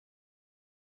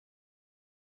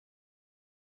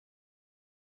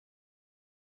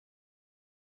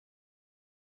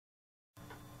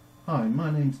Hi,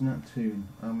 my name's Nat Toon.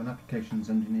 I'm an applications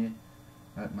engineer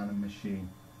at Man and Machine.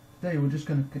 Today we're just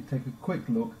going to take a quick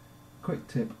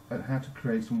tip at how to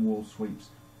create some wall sweeps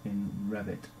in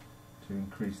Revit to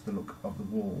increase the look of the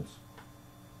walls.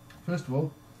 First of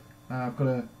all, I've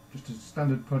got just a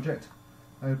standard project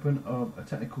open of a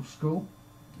technical school.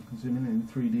 You can zoom in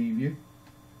 3D view.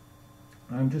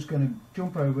 I'm just going to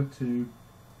jump over to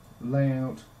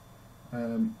layout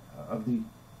of the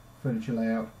furniture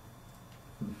layout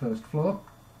for the first floor,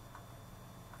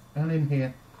 and in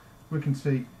here we can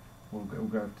see, we'll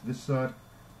go to this side,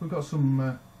 we've got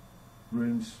some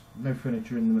rooms, no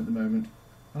furniture in them at the moment,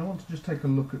 and I want to just take a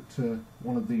look at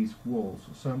one of these walls.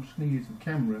 So I'm just going to use the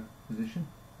camera position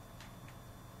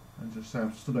and just say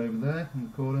I've stood over there in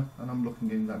the corner and I'm looking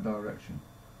in that direction.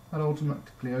 That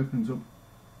automatically opens up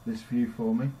this view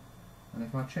for me, and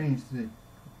if I change the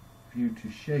view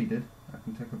to shaded, I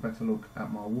can take a better look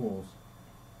at my walls.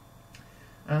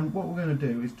 And what we're going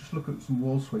to do is just look at some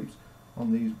wall sweeps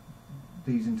on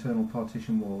these internal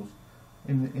partition walls,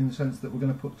 in the sense that we're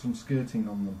going to put some skirting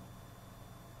on them.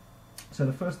 So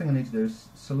the first thing I need to do is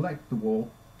select the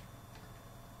wall,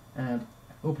 and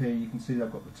up here you can see that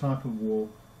I've got the type of wall.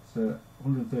 It's a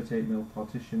 138mm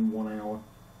partition, 1 hour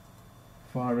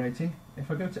fire rating. If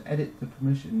I go to edit the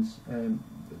permissions,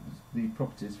 the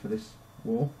properties for this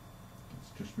wall,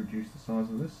 let's just reduce the size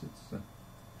of this. It's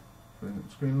filling up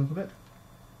the screen a little bit.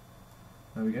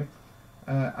 There we go.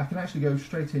 I can actually go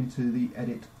straight into the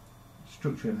edit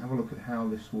structure and have a look at how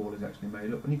this wall is actually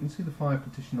made up, and you can see the fire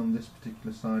partition on this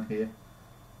particular side here,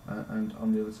 and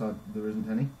on the other side there isn't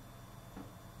any.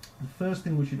 The first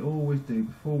thing we should always do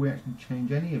before we actually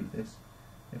change any of this,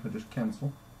 if I just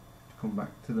cancel to come back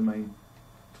to the main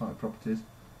type properties,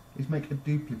 is make a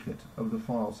duplicate of the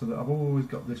file, so that I've always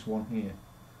got this one here.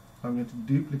 I'm going to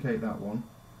duplicate that one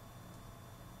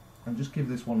and just give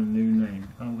this one a new name.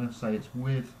 I'm going to say it's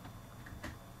with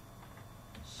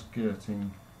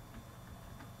skirting,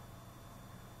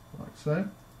 like so, and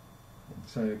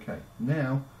say OK.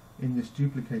 Now in this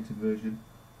duplicated version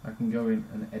I can go in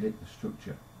and edit the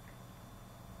structure.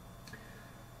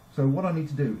 So what I need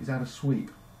to do is add a sweep,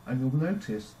 and you'll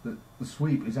notice that the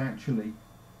sweep is actually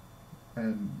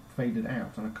faded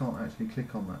out, and I can't actually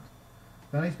click on that.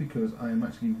 That is because I am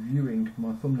actually viewing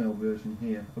my thumbnail version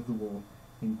here of the wall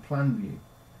in plan view.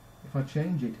 If I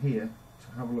change it here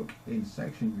to have a look in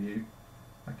section view,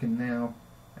 I can now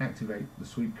activate the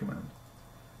sweep command.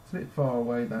 It's a bit far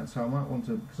away, so I might want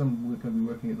to, because I'm going to be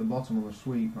working at the bottom on the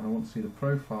sweep and I want to see the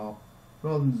profile,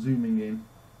 rather than zooming in,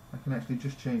 I can actually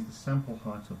just change the sample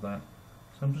height of that.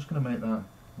 So I'm just going to make that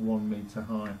 1 meter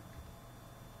high,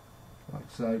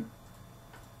 like so.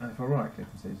 And if I right click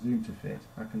and say zoom to fit,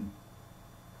 I can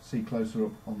see closer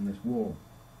up on this wall.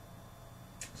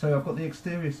 So I've got the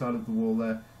exterior side of the wall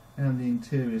there and the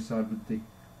interior side with the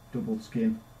double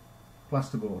skin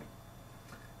plasterboard.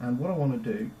 And what I want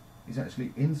to do is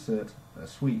actually insert a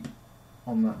sweep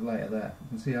on that layer there. You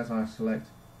can see as I select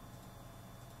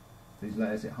these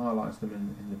layers, it highlights them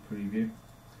in the preview.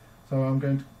 So I'm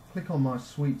going to click on my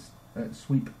sweep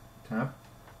tab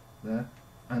there,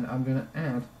 and I'm going to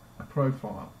add a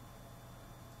profile.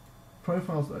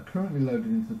 Profiles that are currently loaded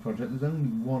into the project, there's only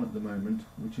one at the moment,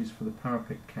 which is for the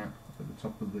parapet cap at the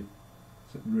top of the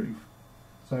roof.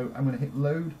 So I'm going to hit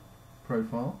load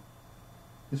profile.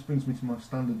 This brings me to my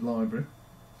standard library,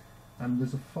 and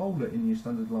there's a folder in your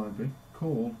standard library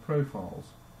called profiles.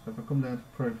 So if I come down to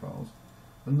profiles,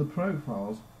 and the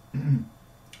profiles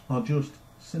are just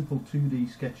simple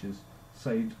 2D sketches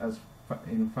saved as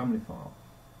in a family file.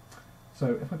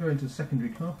 So if I go into secondary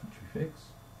carpentry fix,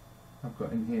 I've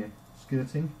got in here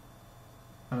skirting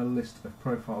and a list of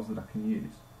profiles that I can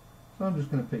use. So I'm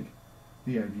just going to pick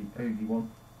the OG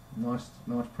one, nice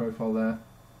profile there,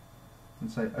 and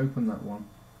say open that one.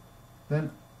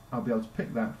 Then I'll be able to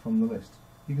pick that from the list.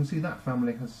 You can see that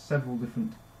family has several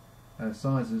different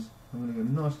sizes. I'm going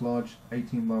to go nice large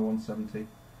 18 by 170,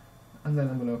 and then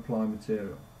I'm going to apply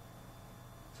material.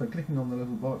 So clicking on the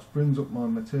little box brings up my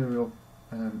material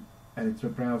editor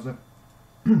browser,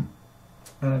 and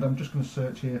I'm just going to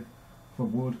search here for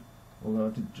wood, although I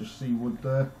did just see wood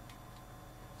there.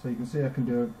 So you can see I can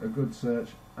do a good search,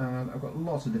 and I've got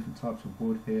lots of different types of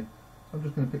wood here. So I'm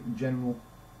just going to pick the general,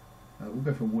 we'll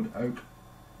go for wood oak,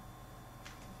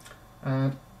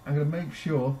 and I'm going to make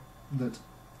sure that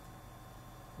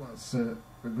that's a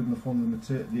good enough one,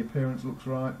 the appearance looks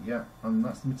right, yeah, and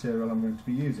that's the material I'm going to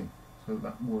be using. So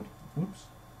that wood, whoops,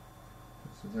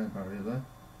 there's an air barrier there.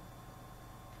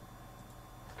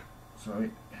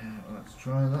 Sorry, let's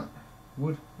try that.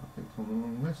 Wood, I picked on the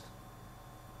wrong list.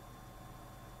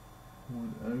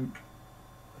 Wood oak.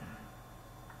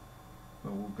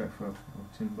 but we'll go for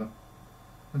timber,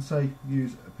 and say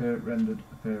use rendered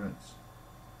appearance.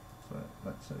 So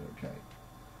let's say OK.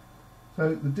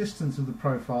 So the distance of the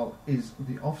profile is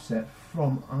the offset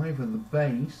from either the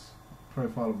base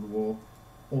profile of the wall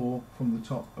or from the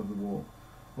top of the wall.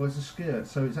 Well, it's a skirt,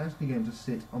 so it's actually going to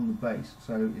sit on the base,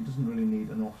 so it doesn't really need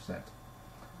an offset.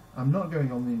 I'm not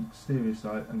going on the exterior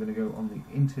side, I'm going to go on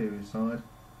the interior side,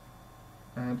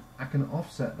 and I can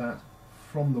offset that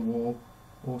from the wall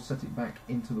or set it back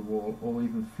into the wall, or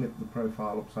even flip the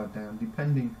profile upside down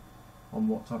depending on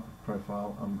what type of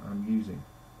profile I'm using.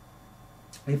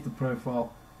 If the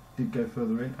profile did go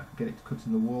further in, I can get it to cut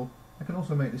in the wall. I can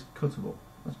also make this cuttable.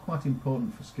 That's quite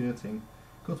important for skirting.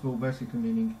 Cuttable basically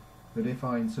meaning that if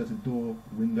I insert a door,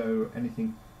 window, or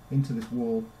anything into this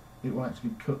wall, it will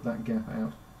actually cut that gap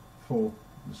out for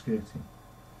the skirting.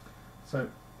 So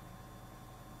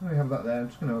we have that there. I'm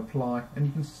just going to apply, and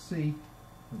you can see,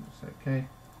 let's say OK,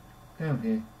 down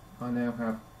here I now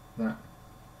have that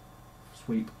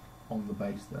sweep on the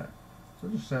base there. So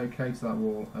I'll just say OK to that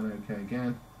wall and OK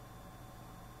again,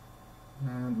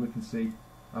 and we can see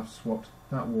I've swapped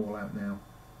that wall out now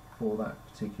for that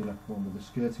particular one with the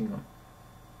skirting on.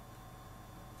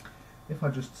 If I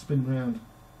just spin round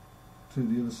to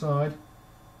the other side,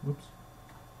 whoops,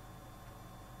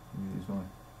 use my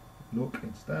look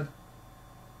instead.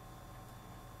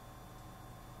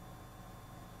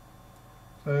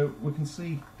 So we can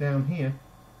see down here,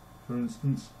 for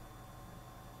instance,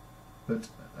 that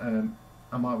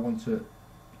I might want to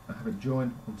have it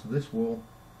join onto this wall.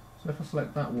 So if I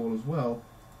select that wall as well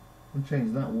and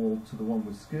change that wall to the one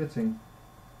with skirting,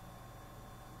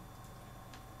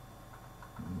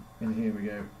 and here we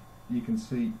go, you can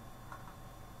see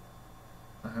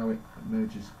how it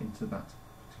merges into that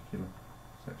particular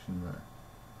section there.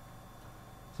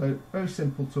 So very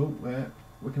simple tool where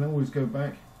we can always go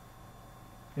back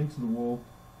into the wall,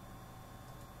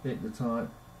 edit the type,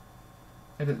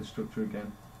 edit the structure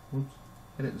again, whoops,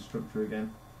 edit the structure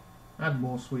again, add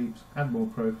more sweeps, add more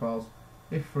profiles.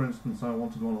 If for instance I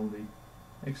wanted one on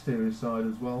the exterior side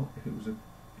as well, if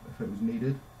it was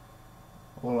needed,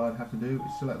 all I'd have to do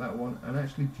is select that one and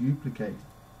actually duplicate,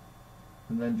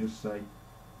 and then just say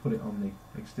put it on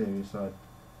the exterior side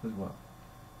as well.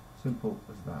 Simple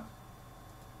as that.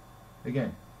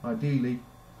 Again, ideally,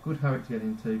 good habit to get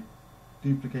into,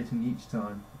 duplicating each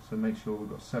time, so make sure we've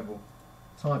got several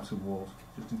types of walls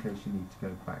just in case you need to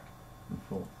go back and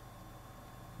forth.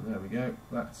 So there we go,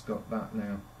 that's got that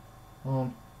now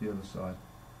on the other side.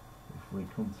 If we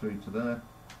come through to there,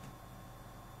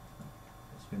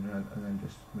 spin around and then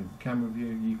just move the camera view,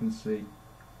 you can see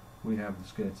we have the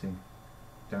skirting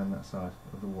down that side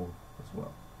of the wall as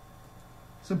well.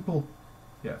 Simple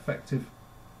yet effective.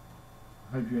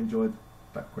 I hope you enjoyed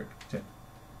that quick tip.